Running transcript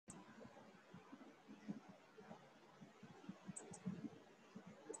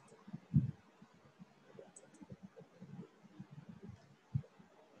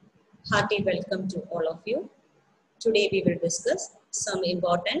Hearty welcome to all of you. Today we will discuss some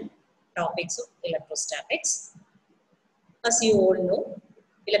important topics of electrostatics. As you all know,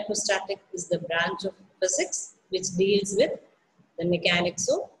 electrostatics is the branch of physics which deals with the mechanics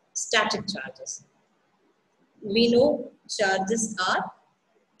of static charges. We know charges are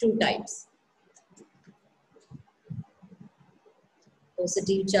two types: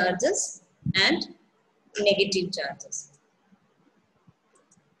 positive charges and negative charges.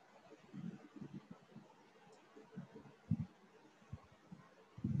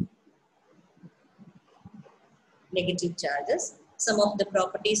 Negative charges. Some of the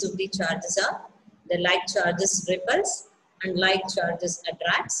properties of the charges are the like charges repels and like charges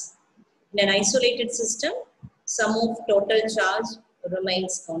attracts. In an isolated system, sum of total charge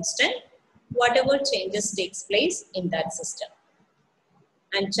remains constant, whatever changes takes place in that system.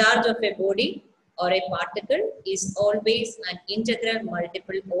 And charge of a body or a particle is always an integral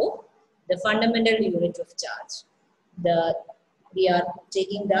multiple of the fundamental unit of charge. We are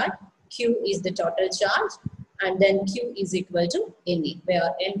taking that Q is the total charge, and then Q is equal to Ne,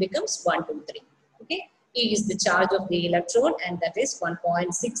 where N becomes 1, 2, 3. Okay. E is the charge of the electron, and that is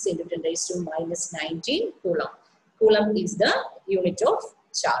 1.6 into 10 raised to minus 19 coulomb. Coulomb is the unit of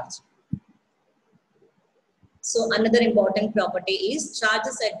charge. So another important property is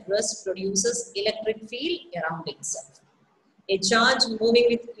charges at rest produces electric field around itself. A charge moving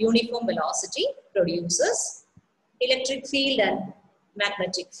with uniform velocity produces electric field and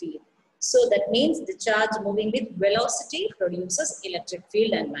magnetic field. So that means the charge moving with velocity produces electric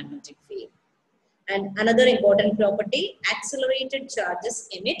field and magnetic field. And another important property, accelerated charges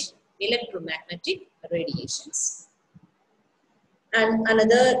emit electromagnetic radiations. And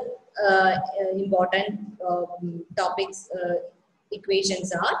another important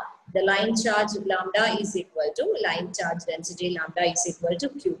equations are the line charge lambda is equal to line charge density lambda is equal to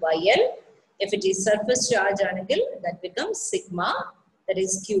Q by L. If it is surface charge angle, that becomes sigma, that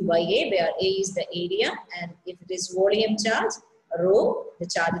is Q by A, where A is the area, and if it is volume charge, rho, the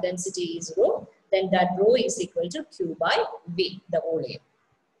charge density is rho, then that rho is equal to Q by V, the volume.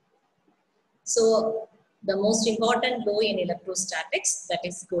 So the most important law in electrostatics, that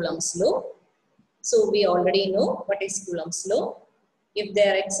is Coulomb's law. So we already know what is Coulomb's law. If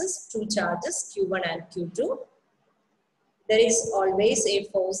there exist two charges, Q1 and Q2, there is always a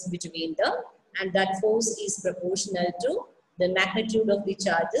force between them, and that force is proportional to the magnitude of the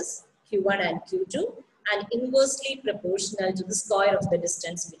charges Q1 and Q2 and inversely proportional to the square of the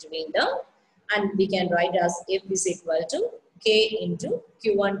distance between them. And we can write as F is equal to K into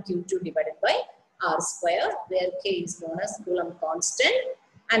Q1 Q2 divided by R square, where K is known as Coulomb constant,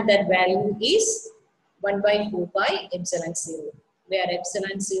 and that value is 1 by 4 pi epsilon 0, where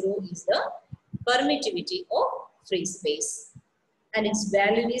epsilon 0 is the permittivity of free space. And its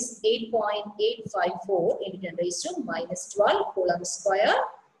value is 8.854 into 10 raised to minus 12 Coulomb square,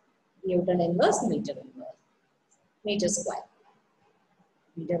 Newton inverse, meter square,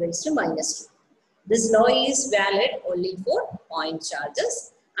 meter raised to minus 2. This law is valid only for point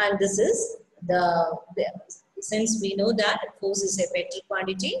charges, and this is since we know that force is a vector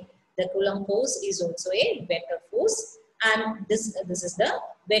quantity, the Coulomb force is also a vector force, and this is the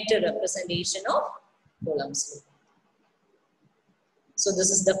vector representation of Coulomb's law. So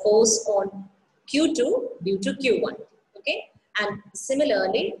this is the force on Q2 due to Q1, okay? And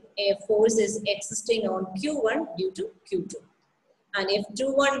similarly, a force is existing on Q1 due to Q2. And if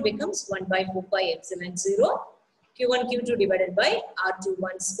Q1 becomes 1 by 4 pi epsilon 0, Q1 Q2 divided by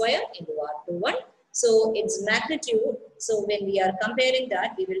R21 square into R21. So its magnitude, so when we are comparing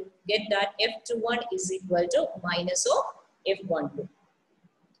that, we will get that F21 is equal to minus of F12.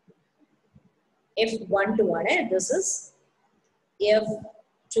 F12, and this is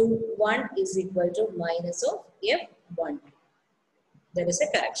F21 is equal to minus of F12. There is a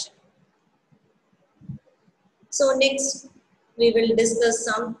correction. So next, we will discuss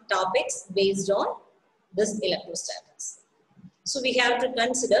some topics based on this electrostatics. So we have to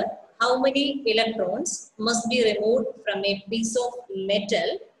consider how many electrons must be removed from a piece of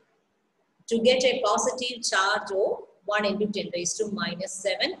metal to get a positive charge of 1 into 10 raised to minus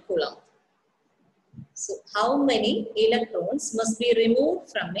 7 coulomb. So how many electrons must be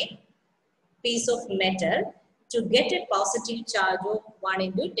removed from a piece of metal to get a positive charge of 1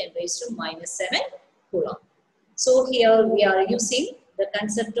 into 10 raised to minus 7 coulomb. So here we are using the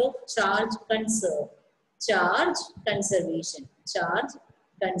concept of charge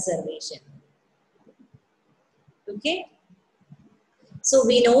conservation. Okay. So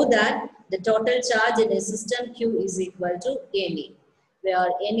we know that the total charge in a system Q is equal to Ne, where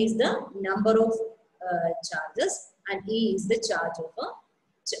N is the number of charges and E is the charge of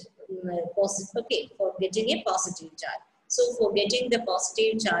a okay, for getting a positive charge. So for getting the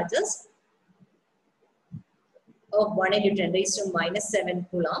positive charges of 1 into 10 raised to minus 7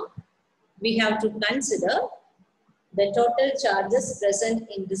 coulomb, we have to consider the total charges present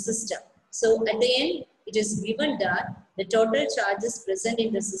in the system. So at the end, it is given that the total charges present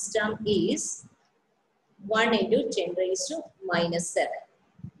in the system is 1 into 10 raised to minus 7.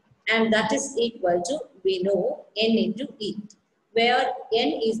 And that is equal to, we know, n into E, where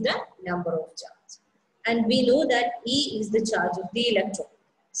n is the number of charge. And we know that E is the charge of the electron.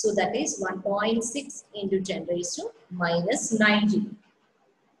 So that is 1.6 into 10 raised to minus 19.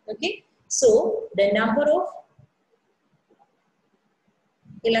 Okay. So the number of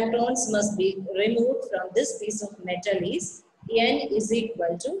electrons must be removed from this piece of metal is n is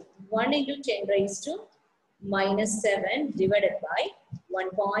equal to 1 into 10 raised to minus 7 divided by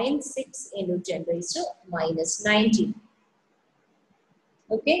 1.6 into 10 raised to minus 19.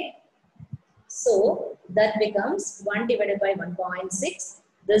 Okay. So that becomes 1 divided by 1.6.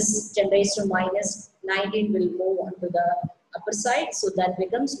 This 10 raised to minus 19 will move on to the upper side. So that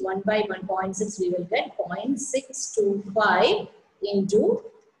becomes 1 by 1.6. We will get 0.625 into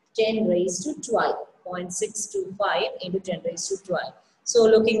 10 raised to 12. 0.625 into 10 raised to 12. So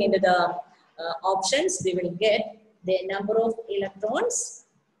looking into the options, we will get the number of electrons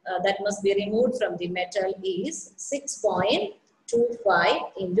that must be removed from the metal is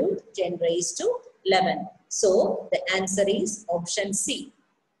 6.25 into 10 raised to 11. So the answer is option C.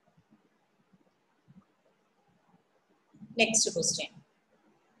 Next question.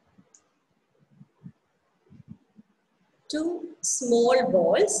 Two small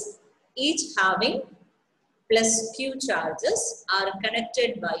balls, each having plus Q charges, are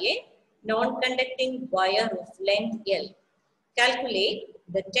connected by a non-conducting wire of length L. Calculate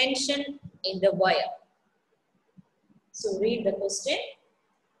the tension in the wire. So read the question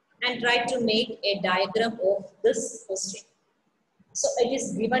and try to make a diagram of this question. So it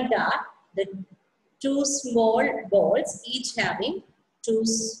is given that the two small balls, each having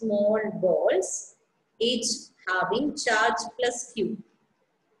charge plus Q.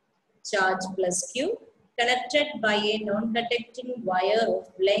 Charge plus Q connected by a non-conducting wire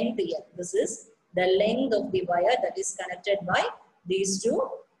of length L. This is the length of the wire that is connected by these two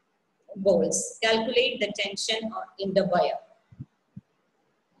balls. Calculate the tension in the wire.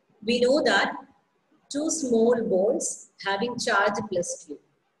 We know that two small balls having charge plus Q.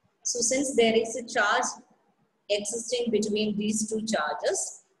 So since there is a charge existing between these two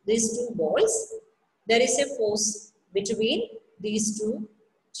charges, these two balls, there is a force between these two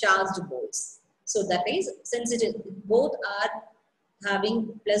charged balls. So that is, since both are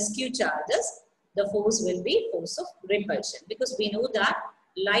having plus Q charges, the force will be force of repulsion, because we know that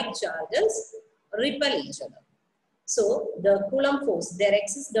light charges repel each other. So the Coulomb force, there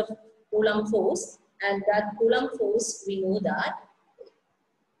exists the Coulomb force, and that Coulomb force, we know that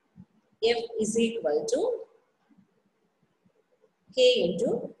F is equal to K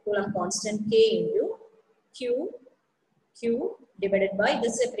into Coulomb constant K into Q divided by the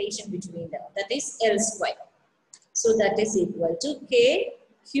separation between them, that is L square. So that is equal to K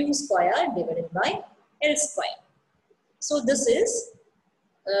Q square divided by L square. So this is,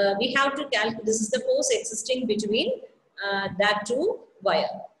 we have to calculate, this is the force existing between that two wire,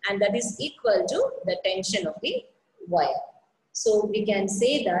 and that is equal to the tension of the wire. So we can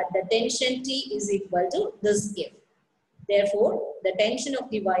say that the tension T is equal to this F. Therefore, the tension of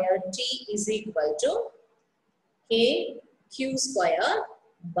the wire T is equal to K Q square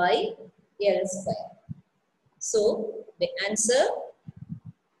by L square. So the answer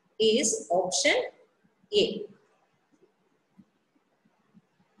is option A.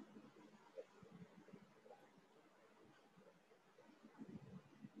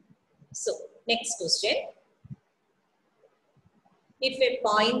 So next question. If a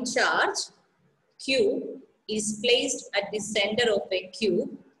point charge Q is placed at the center of a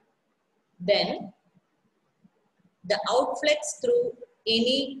cube, then the outflux through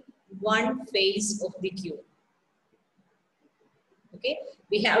any one face of the cube. Okay,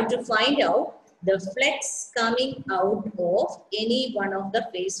 we have to find out the flux coming out of any one of the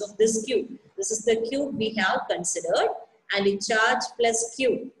face of this cube. This is the cube we have considered, and a charge plus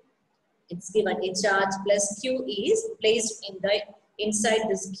Q. It's given a charge plus Q is placed inside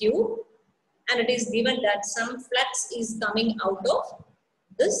this cube, and it is given that some flux is coming out of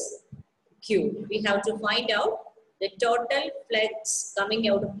this cube. We have to find out the total flux coming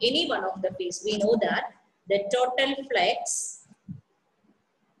out of any one of the face. We know that the total flux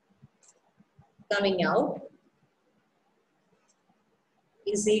coming out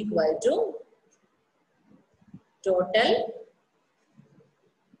is equal to total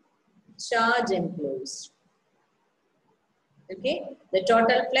charge enclosed. Okay, the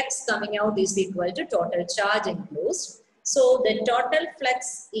total flux coming out is equal to total charge enclosed. So the total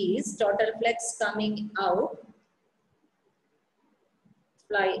flux is coming out,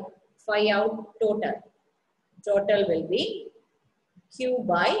 fly out total. Total will be Q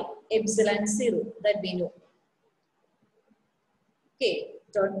by epsilon 0, that we know. Okay,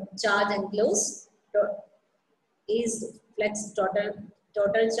 charge enclosed is flux total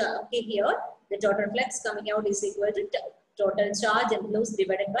charge. Okay, here the total flux coming out is equal to total charge enclosed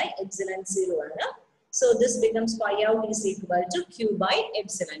divided by epsilon 0. So this becomes phi out is equal to Q by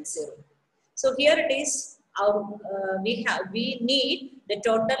epsilon 0. So here it is. We need the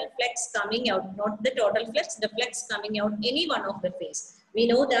total flux coming out, not the total flux, the flux coming out any one of the phase. We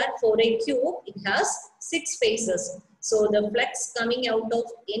know that for a cube it has 6 phases. So the flux coming out of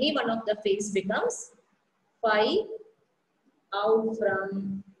any one of the phase becomes phi out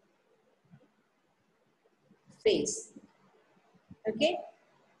from phase. Okay,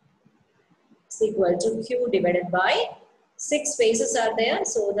 it's equal to Q divided by 6 phases are there.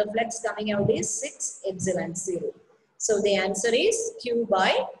 So the flux coming out is 6 epsilon 0. So the answer is Q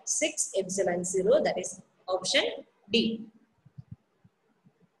by 6 epsilon 0. That is option D.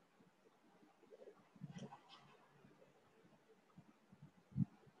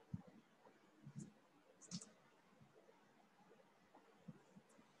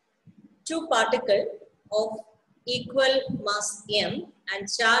 Two particles of equal mass m and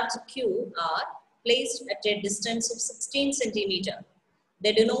charge q are placed at a distance of 16 centimeter.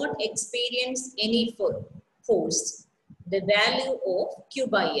 They do not experience any force. The value of q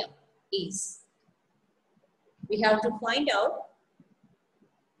by m is. We have to find out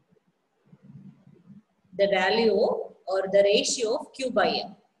the value or the ratio of q by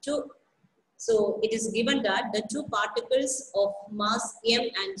m. So it is given that the two particles of mass m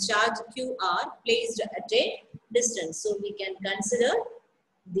and charge q are placed at a distance. So we can consider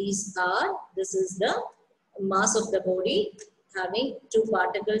this is the mass of the body, having two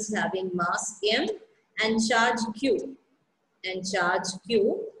particles having mass m and charge q. And charge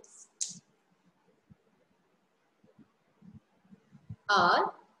q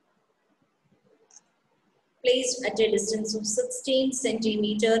are placed at a distance of 16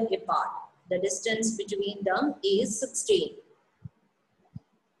 centimeter apart. The distance between them is 16.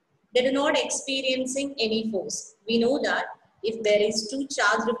 They do not experiencing any force. We know that if there is two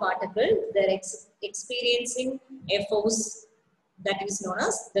charged particles, they are experiencing a force that is known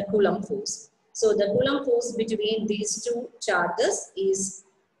as the Coulomb force. So the Coulomb force between these two charges is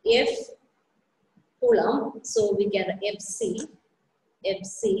F Coulomb. So we can FC,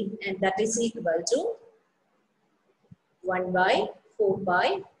 and that is equal to 1 by 4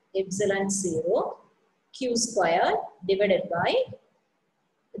 pi epsilon 0 q square divided by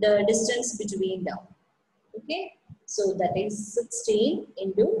the distance between them. Okay, so that is 16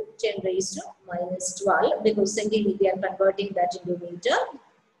 into 10 raised to minus 12, because centimeter we are converting that into meter.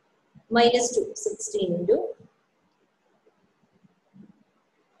 Minus 2, 16 into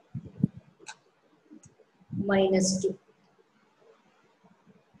minus 2.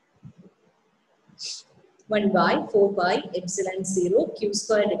 1 by 4 pi epsilon 0 q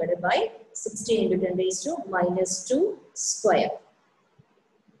square divided by 16 into 10 raised to minus 2 square.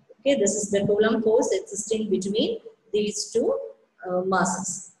 Okay, this is the Coulomb force existing between these two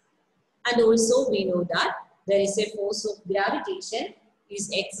masses. And also we know that there is a force of gravitation is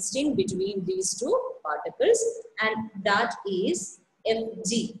existing between these two particles, and that is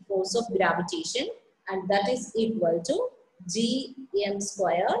Fg, force of gravitation, and that is equal to Gm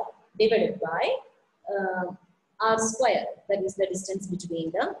square divided by r square, that is the distance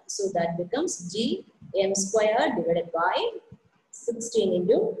between them. So that becomes Gm square divided by 16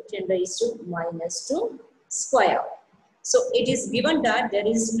 into 10 raised to minus 2 square. So it is given that there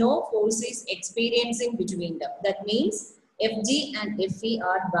is no forces experiencing between them. That means Fg and Fe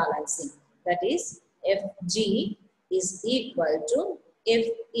are balancing. That is Fg is equal to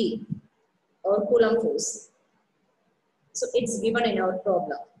Fe, or Coulomb force. So it's given in our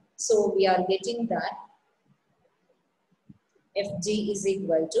problem. So we are getting that Fg is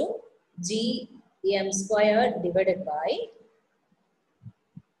equal to Gm square divided by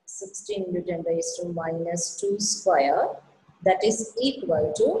 16 into 10 raised to minus 2 square, that is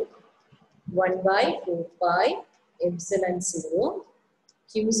equal to 1 by 4 pi epsilon 0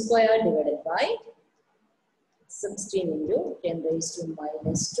 q square divided by 16 into 10 raised to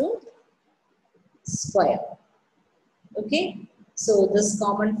minus 2 square. Okay, so this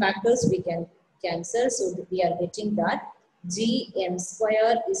common factors we can cancel. So we are getting that Gm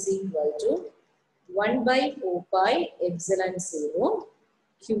square is equal to 1 by 4 pi epsilon 0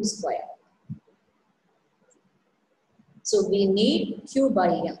 q square. So we need Q by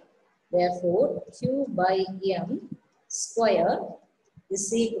M. Therefore, Q by M square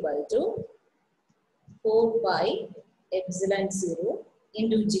is equal to 4 pi epsilon 0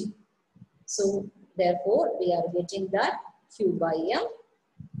 into G. So therefore, we are getting that Q by M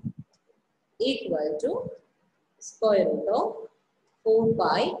equal to square root of 4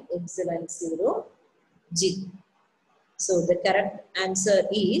 pi epsilon 0 G. So the correct answer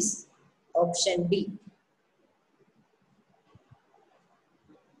is option B.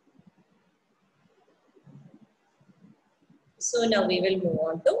 So now we will move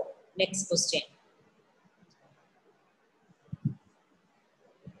on to next question.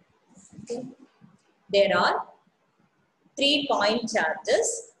 Okay. There are 3-point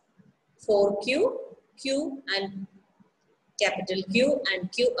charges, 4Q, Q and capital Q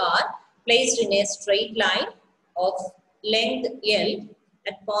and QR placed in a straight line of length L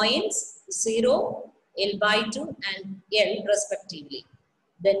at points 0, L by 2 and L respectively.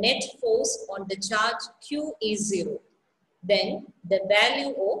 The net force on the charge Q is 0. Then the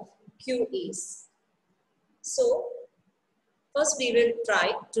value of Q is. So first we will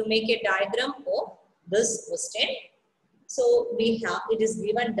try to make a diagram of this question. So we have, it is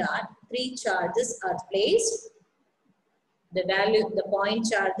given that 3 charges are placed. The value, the point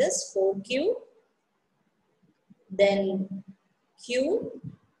charges 4Q, then Q,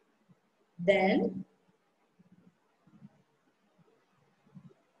 then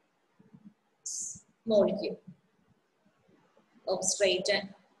small q of straight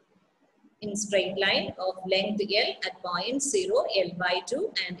in straight line of length L at points 0, L by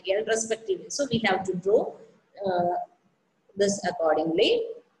 2 and L respectively. So we have to draw this accordingly.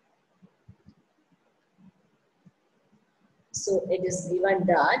 So it is given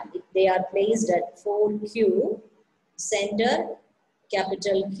that they are placed at 4Q, center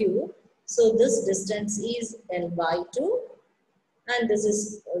capital Q. So this distance is L by 2 and this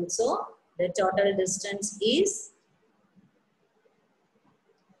is also the total distance is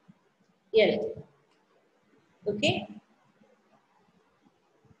L. Okay.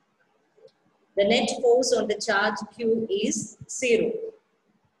 The net force on the charge Q is 0.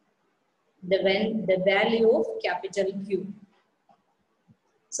 The value of capital Q.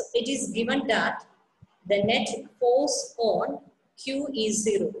 So it is given that the net force on Q is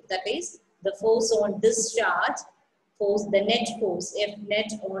 0. That is the force on this charge, force, the net force F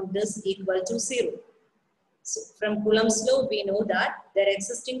net on this equal to 0. So from Coulomb's law, we know that there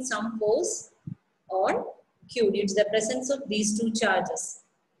existing some force on Q due to the presence of these 2 charges.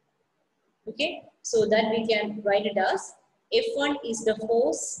 Okay, so that we can write it as F1 is the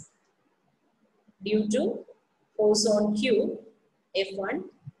force due to force on Q, F1,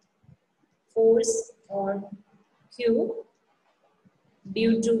 force on Q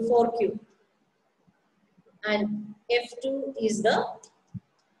due to 4Q, and F2 is the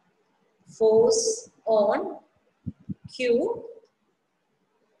force on Q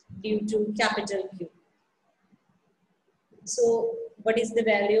due to capital Q. So what is the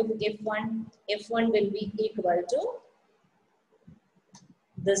value of F1? F1 will be equal to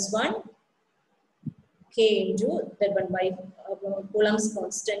this one, K into that one by Coulomb's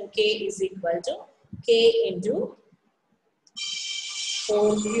constant K is equal to K into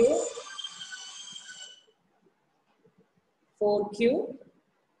 4Q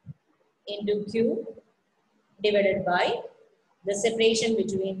into Q divided by the separation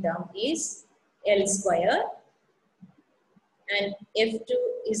between them is L square, and F2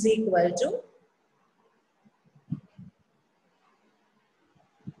 is equal to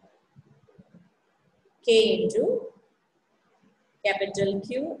K into capital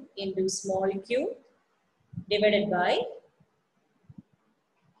Q into small q divided by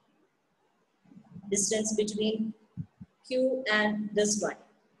distance between Q and this one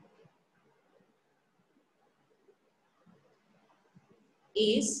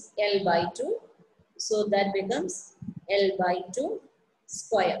is L by 2. So that becomes L by 2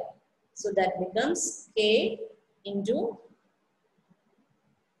 square. So that becomes K into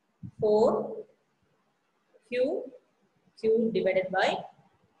 4Q divided by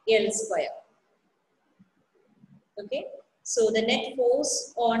L square. Okay. So the net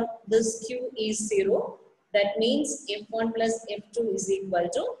force on this Q is 0. That means F1 plus F2 is equal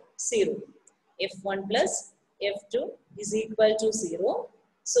to 0. F1 plus F2 is equal to 0.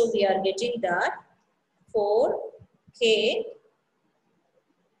 So we are getting that 4K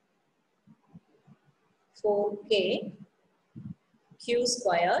Q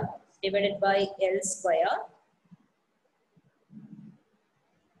square divided by L square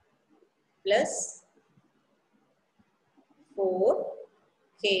plus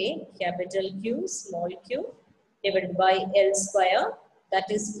 4K capital Q small q divided by L square, that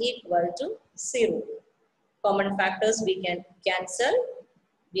is equal to 0. Common factors we can cancel.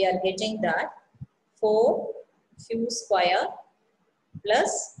 We are getting that 4q square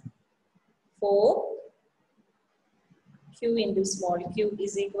plus 4q into small q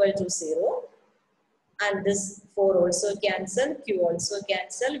is equal to 0. And this 4 also cancel, q also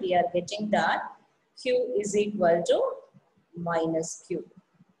cancel. We are getting that q is equal to minus q.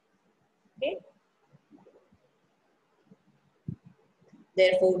 Okay.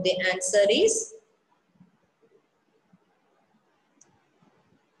 Therefore, the answer is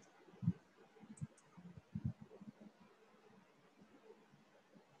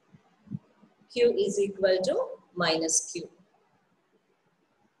q is equal to minus q.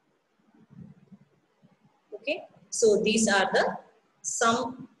 Okay. So these are the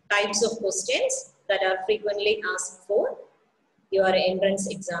some types of questions that are frequently asked for your entrance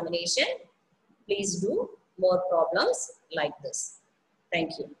examination. Please do more problems like this.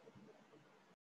 Thank you.